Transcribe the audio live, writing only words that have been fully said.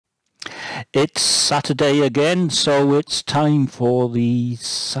It's Saturday again, so it's time for the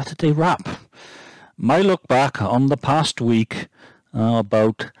Saturday wrap. My look back on the past week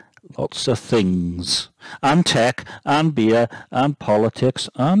about lots of things, and tech, and beer, and politics,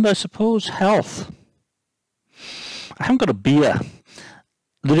 and I suppose health. I haven't got a beer.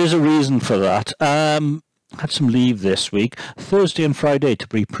 There is a reason for that. Had some leave this week, Thursday and Friday to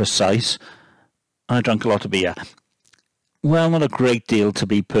be precise. I drank a lot of beer. Well, not a great deal, to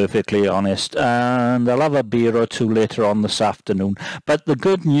be perfectly honest, and I'll have a beer or two later on this afternoon. But the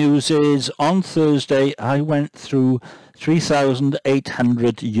good news is, on Thursday, I went through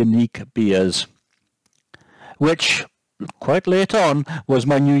 3,800 unique beers, which, quite late on, was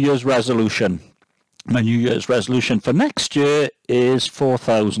my New Year's resolution. My New Year's resolution for next year is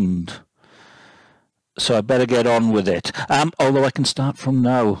 4,000. So I better get on with it, although I can start from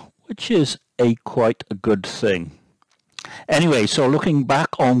now, which is quite a good thing. Anyway, so looking back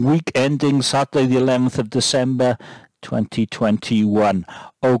on week ending Saturday the 11th of December 2021.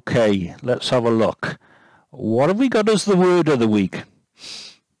 Okay, let's have a look. What have we got as the word of the week?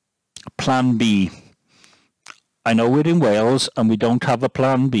 Plan B. I know we're in Wales and we don't have a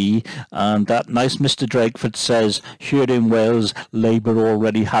plan B, and that nice Mr. Drakeford says here in Wales Labour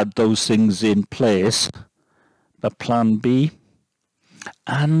already had those things in place. But plan B,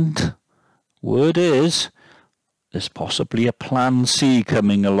 and word is there's possibly a plan C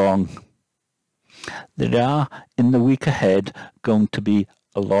coming along. There are, in the week ahead, going to be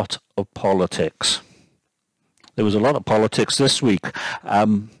a lot of politics. There was a lot of politics this week.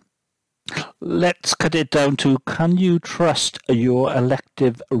 Let's cut it down to, can you trust your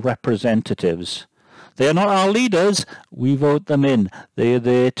elective representatives? They are not our leaders. We vote them in. They are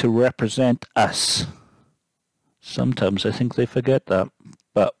there to represent us. Sometimes I think they forget that,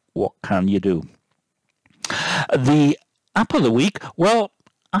 but what can you do? The app of the week, well,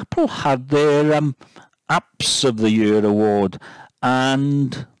 Apple had their Apps of the Year award,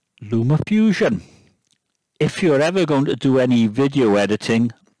 and LumaFusion. If you're ever going to do any video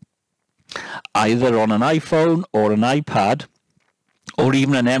editing, either on an iPhone or an iPad, or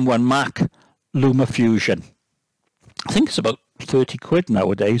even an M1 Mac, LumaFusion. I think it's about 30 quid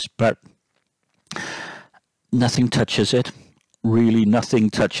nowadays, but nothing touches it. Really, nothing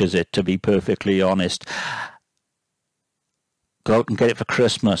touches it, to be perfectly honest. Go out and get it for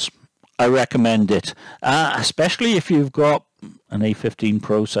Christmas. I recommend it, especially if you've got an A15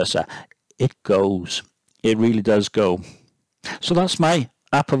 processor. It goes. It really does go. So that's my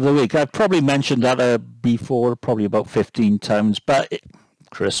app of the week. I've probably mentioned that before, probably about 15 times, but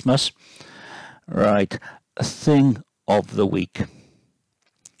Christmas. Right, a thing of the week.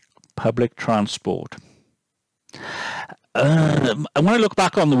 Public transport. And when I look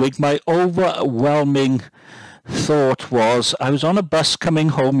back on the week, my overwhelming thought was, I was on a bus coming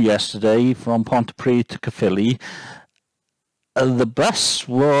home yesterday from Pontypridd to Caerphilly. The bus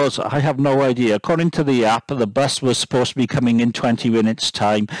was, I have no idea, according to the app, the bus was supposed to be coming in 20 minutes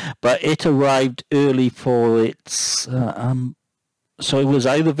time, but it arrived early for its, so it was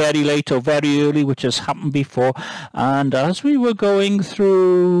either very late or very early, which has happened before. And as we were going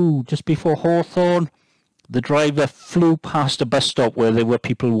through, just before Hawthorne, the driver flew past a bus stop where there were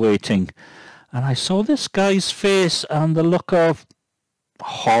people waiting. And I saw this guy's face and the look of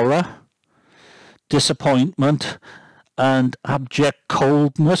horror, disappointment, and abject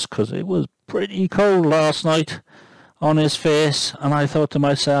coldness, because it was pretty cold last night, on his face. And I thought to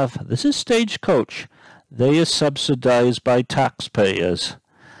myself, this is Stagecoach. They are subsidised by taxpayers.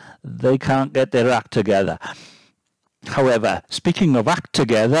 They can't get their act together. However, speaking of act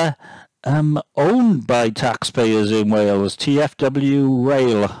together, owned by taxpayers in Wales, TfW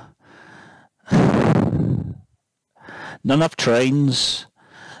Rail. Not enough trains,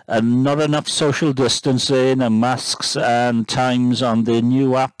 and not enough social distancing and masks, and times on the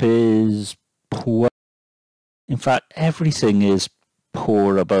new app is poor. In fact, everything is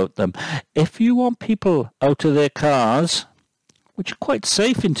poor about them. If you want people out of their cars, which are quite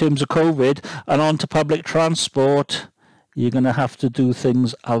safe in terms of COVID, and onto public transport, you're going to have to do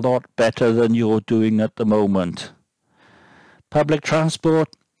things a lot better than you're doing at the moment. Public transport,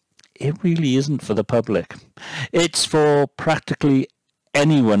 it really isn't for the public. It's for practically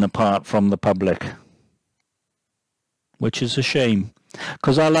anyone apart from the public, which is a shame,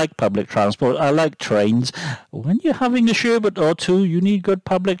 because I like public transport. I like trains. When you're having a sherbet or two, you need good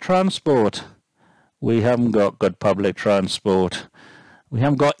public transport. We haven't got good public transport. We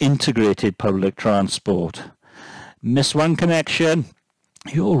haven't got integrated public transport. Miss one connection,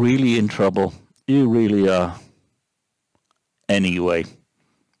 you're really in trouble. You really are. Anyway,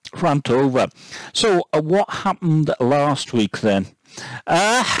 rant over. So what happened last week then?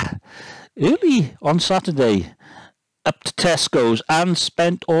 early on Saturday up to Tesco's and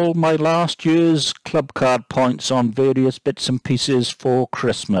spent all my last year's Clubcard points on various bits and pieces for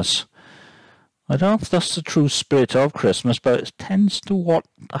Christmas. I don't know if that's the true spirit of Christmas, but it tends to what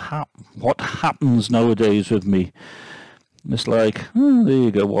happens nowadays with me. It's like, oh, there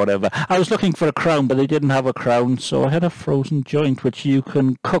you go, whatever. I was looking for a crown, but they didn't have a crown, so I had a frozen joint, which you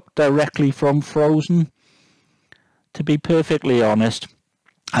can cook directly from frozen. To be perfectly honest,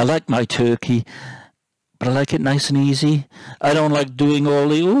 I like my turkey, but I like it nice and easy. I don't like doing all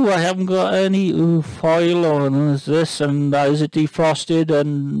the, I haven't got any foil, or is this, and is it defrosted,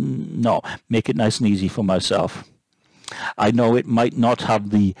 and no, make it nice and easy for myself. I know it might not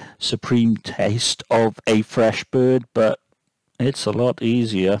have the supreme taste of a fresh bird, but it's a lot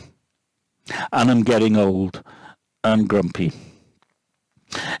easier. And I'm getting old and grumpy.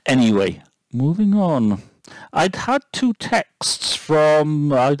 Anyway, moving on. I'd had 2 texts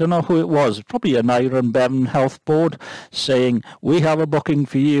from, I don't know who it was, probably an Iron Bevan Health Board, saying, we have a booking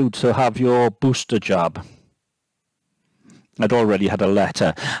for you to have your booster jab. I'd already had a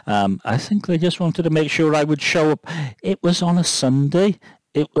letter. I think they just wanted to make sure I would show up. It was on a Sunday.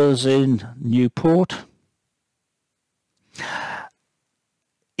 It was in Newport.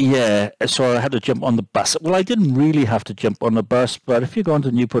 Yeah, so I had to jump on the bus. Well, I didn't really have to jump on the bus, but if you're going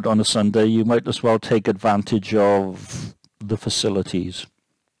to Newport on a Sunday, you might as well take advantage of the facilities.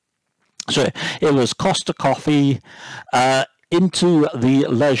 So it was Costa Coffee into the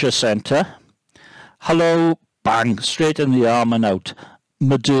leisure centre. Hello, bang, straight in the arm and out.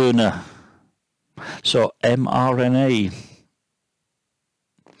 Moderna. So mRNA.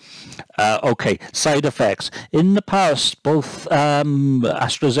 Okay, side effects. In the past, both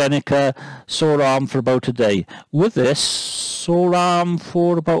AstraZeneca, sore arm for about a day. With this, sore arm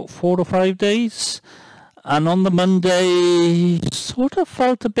for about 4 or 5 days. And on the Monday, sort of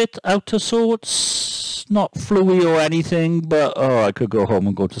felt a bit out of sorts. Not fluey or anything, but I could go home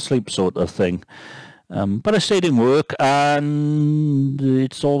and go to sleep sort of thing. But I stayed in work, and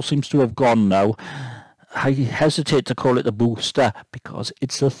it all seems to have gone now. I hesitate to call it a booster because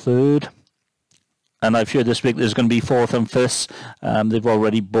it's the 3rd. And I've heard this week there's going to be 4th and 5th. They've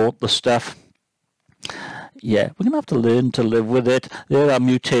already bought the stuff. Yeah, we're going to have to learn to live with it. There are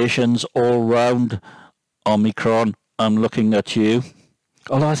mutations all round. Omicron, I'm looking at you.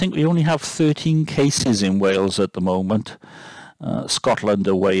 Although I think we only have 13 cases in Wales at the moment. Scotland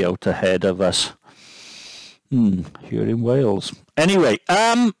are way out ahead of us. Here in Wales. Anyway,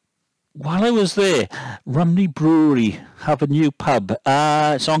 while I was there, Rumney Brewery have a new pub.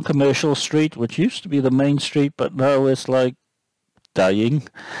 It's on Commercial Street, which used to be the main street, but now it's like dying.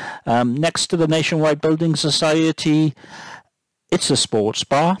 Next to the Nationwide Building Society, it's a sports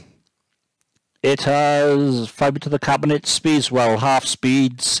bar. It has fibre to the cabinet speeds, well, half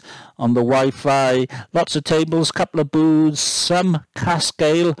speeds on the Wi-Fi, lots of tables, couple of booths, some cask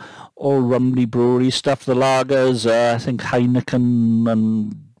ale, all Rumney Brewery stuff, the lagers, I think Heineken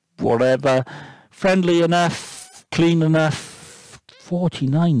and whatever, friendly enough, clean enough,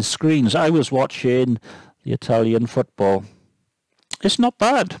 49 screens. I was watching the Italian football. It's not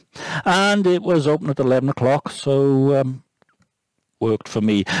bad. And it was open at 11 o'clock, so worked for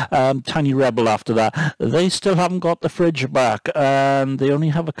me. Tiny Rebel after that. They still haven't got the fridge back, and they only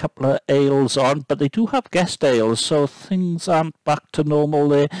have a couple of ales on, but they do have guest ales, so things aren't back to normal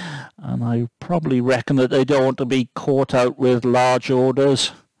there. And I probably reckon that they don't want to be caught out with large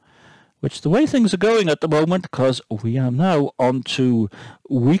orders. Which the way things are going at the moment, because we are now on to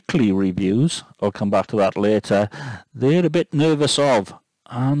weekly reviews, I'll come back to that later, they're a bit nervous of,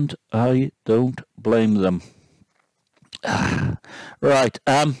 and I don't blame them. Right,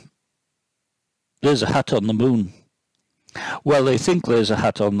 there's a hat on the moon. Well, they think there's a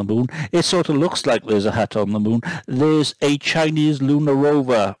hat on the moon. It sort of looks like there's a hat on the moon. There's a Chinese lunar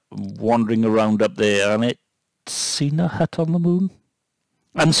rover wandering around up there, and it's seen a hat on the moon.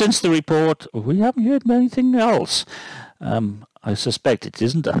 And since the report, we haven't heard anything else. I suspect it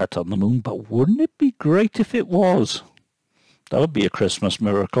isn't a hat on the moon, but wouldn't it be great if it was? That would be a Christmas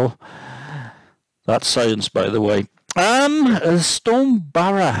miracle. That's science, by the way. Storm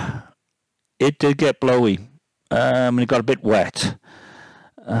Barra. It did get blowy. It got a bit wet.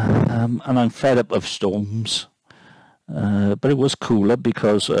 And I'm fed up of storms. But it was cooler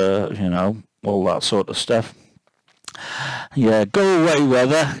because, you know, all that sort of stuff. Yeah, go away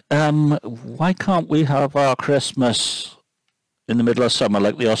weather. Why can't we have our Christmas in the middle of summer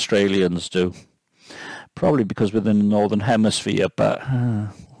like the Australians do? Probably because we're in the Northern Hemisphere, but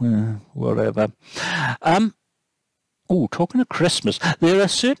whatever. Oh, talking of Christmas, there are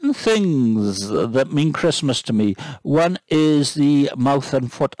certain things that mean Christmas to me. One is the mouth and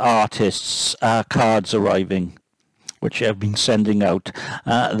foot artists' cards arriving, which I've been sending out.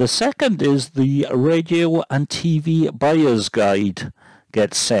 The second is the radio and TV buyer's guide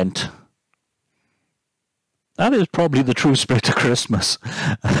gets sent. That is probably the true spirit of Christmas.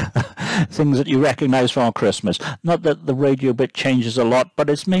 Things that you recognise from Christmas. Not that the radio bit changes a lot, but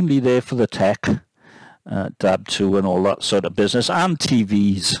it's mainly there for the tech. DAB 2 and all that sort of business, and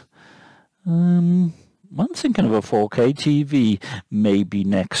TVs. I'm thinking of a 4K TV maybe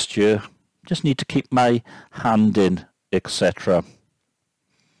next year. Just need to keep my hand in, etc.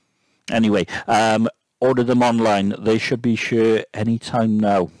 Anyway, order them online. They should be sure any time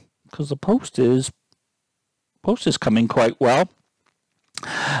now, because the post is coming quite well.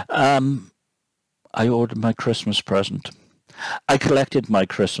 I ordered my Christmas present. I collected my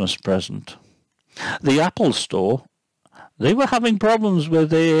Christmas present. The Apple Store, they were having problems with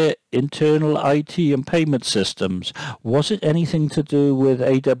their internal IT and payment systems. Was it anything to do with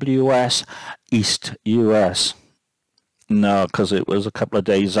AWS East US? No, because it was a couple of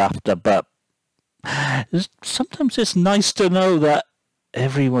days after, but sometimes it's nice to know that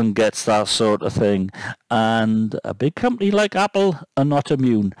everyone gets that sort of thing, and a big company like Apple are not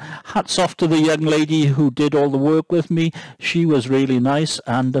immune. Hats off to the young lady who did all the work with me. She was really nice,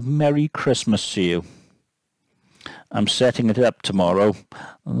 and a Merry Christmas to you. I'm setting it up tomorrow,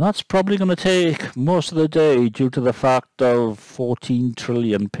 and that's probably going to take most of the day due to the fact of 14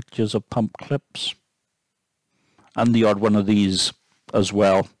 trillion pictures of pump clips, and the odd one of these as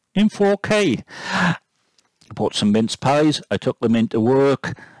well in 4K. I bought some mince pies. I took them into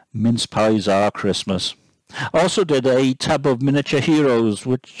work. Mince pies are Christmas. I also did a tub of miniature heroes,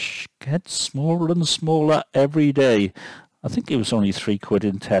 which gets smaller and smaller every day. I think it was only £3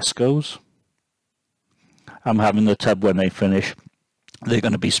 in Tesco's. I'm having the tub when they finish. They're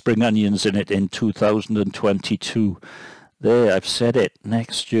going to be spring onions in it in 2022. There, I've said it.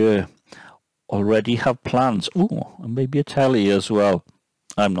 Next year. Already have plans. Ooh, and maybe a telly as well.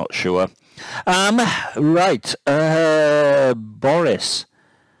 I'm not sure. Right, Boris,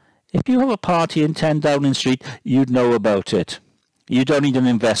 if you have a party in 10 Downing Street, you'd know about it. You don't need an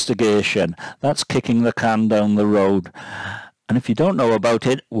investigation. That's kicking the can down the road. And if you don't know about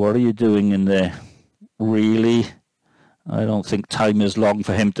it, what are you doing in there? Really? I don't think time is long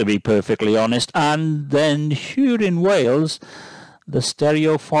for him, to be perfectly honest. And then here in Wales, the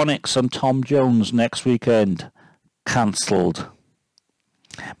Stereophonics and Tom Jones next weekend, cancelled.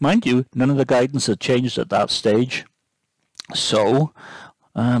 Mind you, none of the guidance had changed at that stage. So,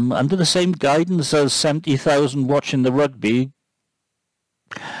 under the same guidance as 70,000 watching the rugby,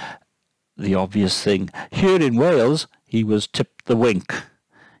 the obvious thing, here in Wales, he was tipped the wink.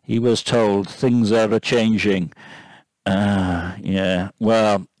 He was told things are a-changing. Yeah,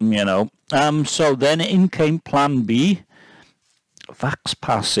 well, you know. So then in came Plan B, vax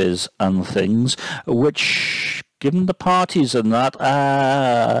passes and things, which, given the parties and that,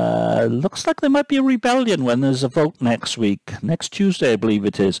 looks like there might be a rebellion when there's a vote next week. Next Tuesday, I believe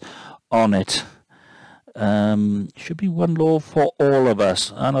it is, on it. Should be one law for all of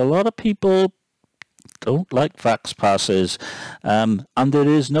us. And a lot of people don't like vax passes. And there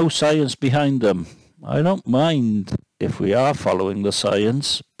is no science behind them. I don't mind if we are following the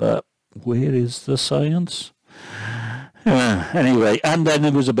science, but where is the science? Anyway, and then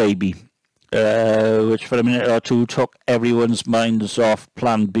there was a baby. Which for a minute or two took everyone's minds off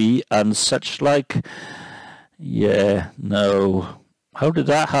Plan B and such like. Yeah, no. How did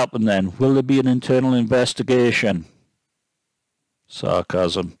that happen then? Will there be an internal investigation?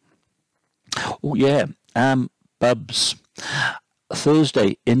 Sarcasm. Oh yeah, Bubs.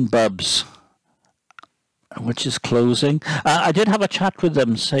 Thursday in Bubs, which is closing. I did have a chat with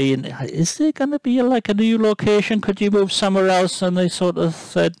them saying, is there going to be a new location? Could you move somewhere else? And they sort of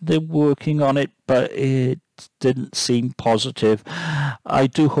said they're working on it, but it didn't seem positive. I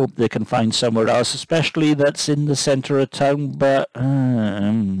do hope they can find somewhere else, especially that's in the centre of town, but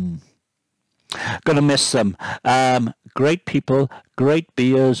gonna miss them. Great people, great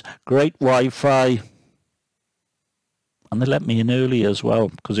beers, great Wi-Fi. And they let me in early as well,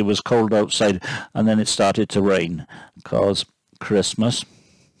 because it was cold outside, and then it started to rain, because Christmas.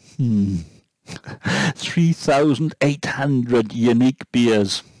 3,800 unique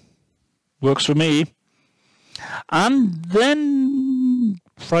beers. Works for me. And then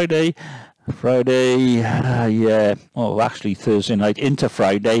Friday, yeah, oh, actually Thursday night into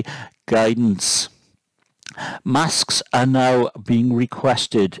Friday, guidance. Masks are now being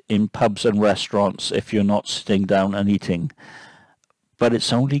requested in pubs and restaurants if you're not sitting down and eating. But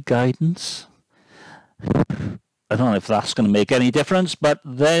it's only guidance. I don't know if that's going to make any difference, but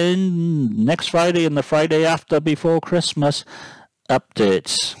then next Friday and the Friday after before Christmas,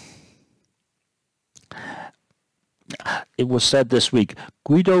 updates. It was said this week,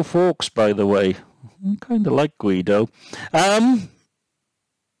 Guido Fawkes, by the way, I kind of like Guido,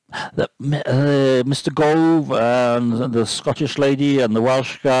 that Mr. Gove and the Scottish lady and the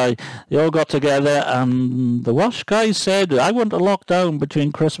Welsh guy, they all got together, and the Welsh guy said, I want a lockdown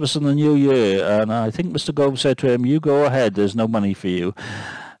between Christmas and the New Year, and I think Mr. Gove said to him, you go ahead, there's no money for you.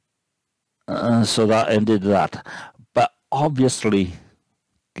 So that ended that. But obviously,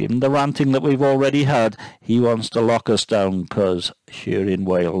 given the ranting that we've already had, he wants to lock us down because here in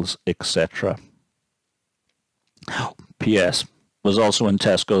Wales, etc. P.S. was also in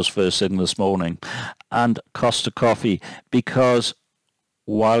Tesco's first thing this morning, and Costa Coffee, because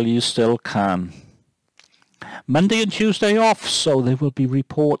while you still can. Monday and Tuesday off, so there will be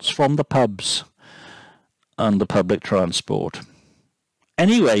reports from the pubs and the public transport.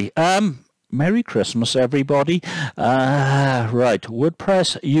 Anyway, Merry Christmas, everybody. Right,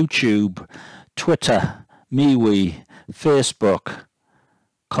 WordPress, YouTube, Twitter, MeWe, Facebook,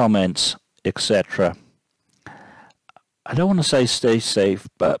 comments, etc. I don't want to say stay safe,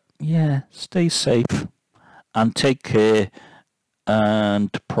 but yeah, stay safe and take care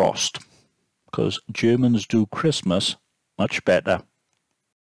and Prost, because Germans do Christmas much better.